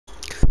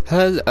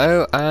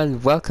Hello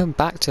and welcome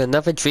back to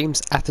another Dreams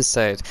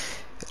episode.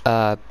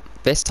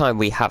 This time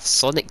we have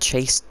Sonic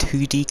Chase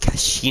 2D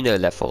Casino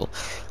level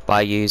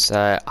by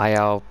user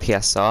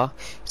EyalPsr.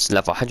 It's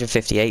level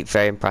 158,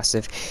 very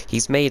impressive.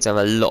 He's made a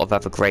lot of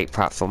other great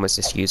platformers,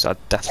 this user.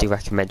 I'd definitely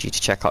recommend you to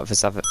check out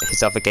his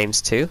other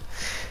games too.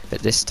 But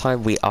this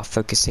time we are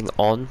focusing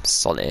on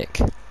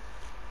Sonic.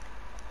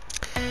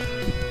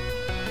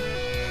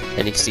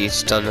 And you can see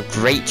he's done a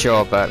great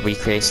job at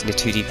recreating the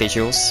 2D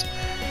visuals.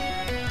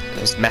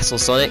 There's Metal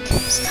Sonic,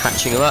 just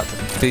catching him up,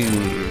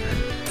 boom,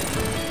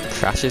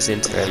 crashes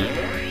into him.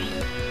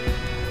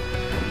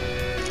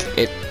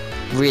 It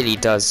really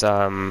does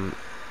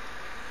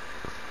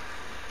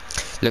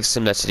look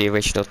similar to the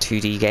original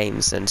 2D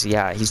games, and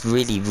yeah, he's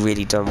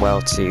really done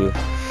well to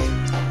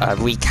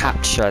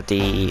recapture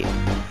the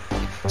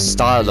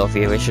style of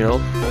the original,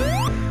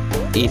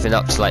 even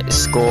up to like the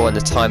score and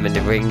the time and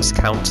the rings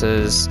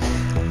counters,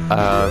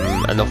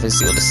 and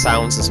obviously all the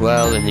sounds as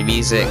well and the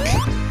music.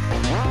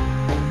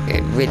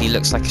 It really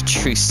looks like a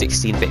true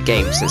 16-bit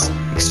game, so it's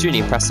extremely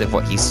impressive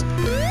what he's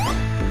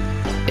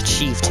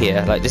achieved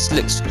here. Like, this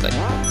looks like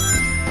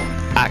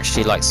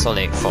actually like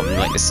Sonic from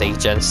like the Sega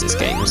Genesis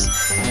games.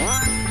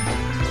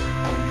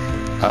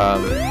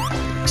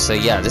 So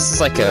yeah, this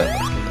is like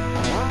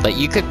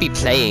you could be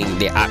playing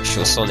the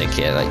actual Sonic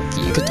here. Like,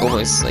 you could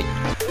almost like,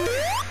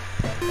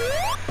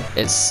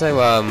 it's so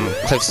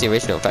close to the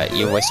original that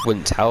you almost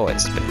wouldn't tell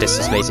but this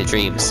is made in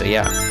Dreams. So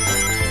yeah.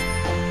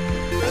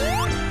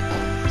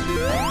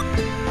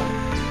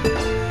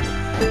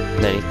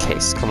 In any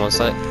case, come on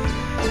Sonic.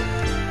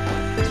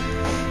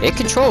 It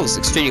controls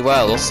extremely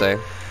well also.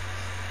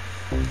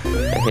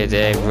 And here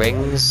the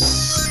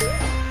rings.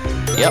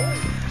 Yep.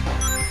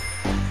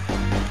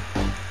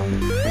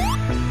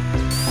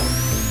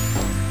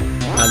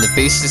 And the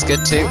boost is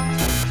good too.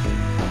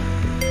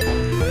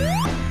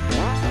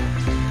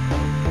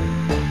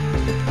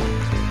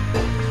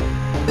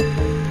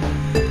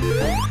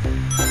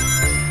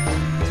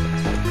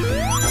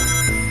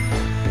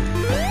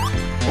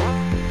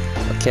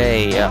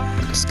 Okay, yeah,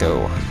 let's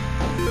go.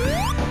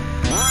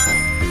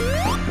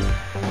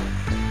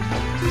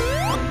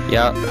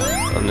 Yeah,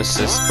 and this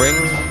is spring.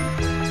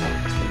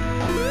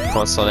 Come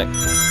on, Sonic.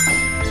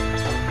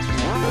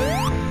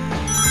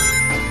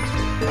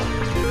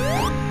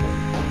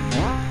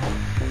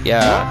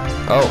 Yeah.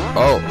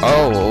 Oh,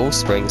 all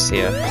springs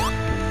here.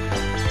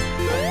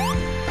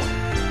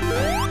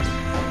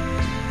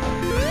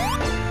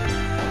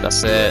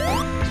 That's it.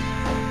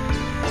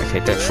 Okay,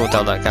 don't fall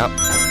down that gap.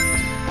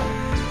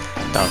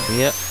 Down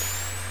here.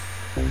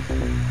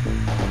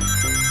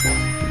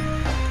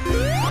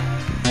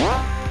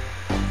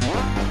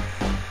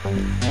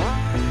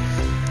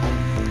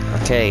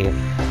 Okay.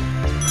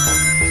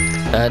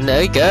 And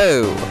there we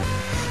go.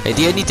 And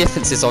the only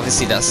difference is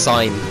obviously that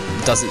sign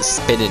doesn't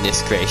spin in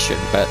this creation,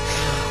 but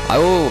I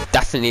will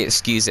definitely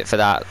excuse it for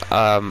that.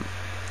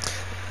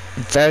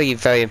 Very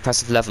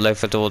impressive level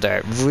overall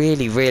there.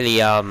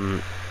 Really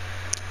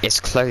it's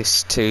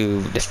close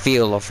to the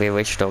feel of the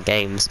original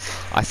games.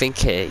 I think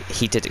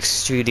he did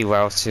extremely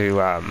well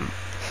to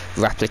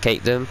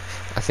replicate them.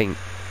 I think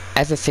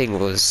everything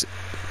was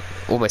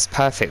almost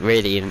perfect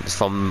really,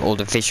 from all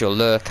the visual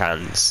look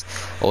and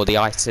all the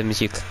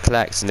items you could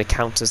collect and the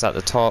counters at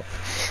the top.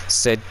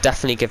 So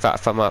definitely give that a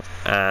thumb up,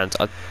 and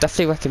I'd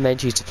definitely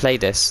recommend you to play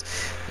this.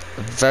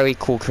 Very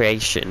cool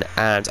creation,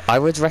 and I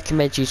would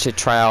recommend you to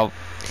try out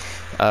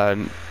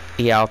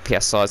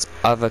EyalPsr's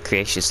other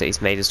creations that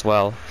he's made as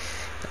well.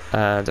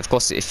 And of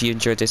course, if you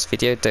enjoyed this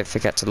video, don't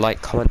forget to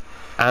like, comment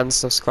and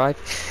subscribe.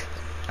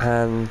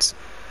 And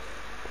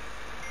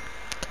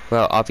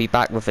well, I'll be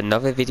back with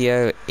another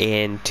video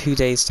in 2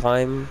 days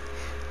time,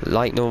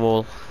 like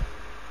normal.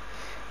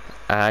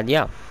 And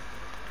yeah,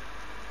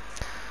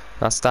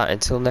 that's that,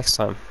 until next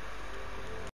time.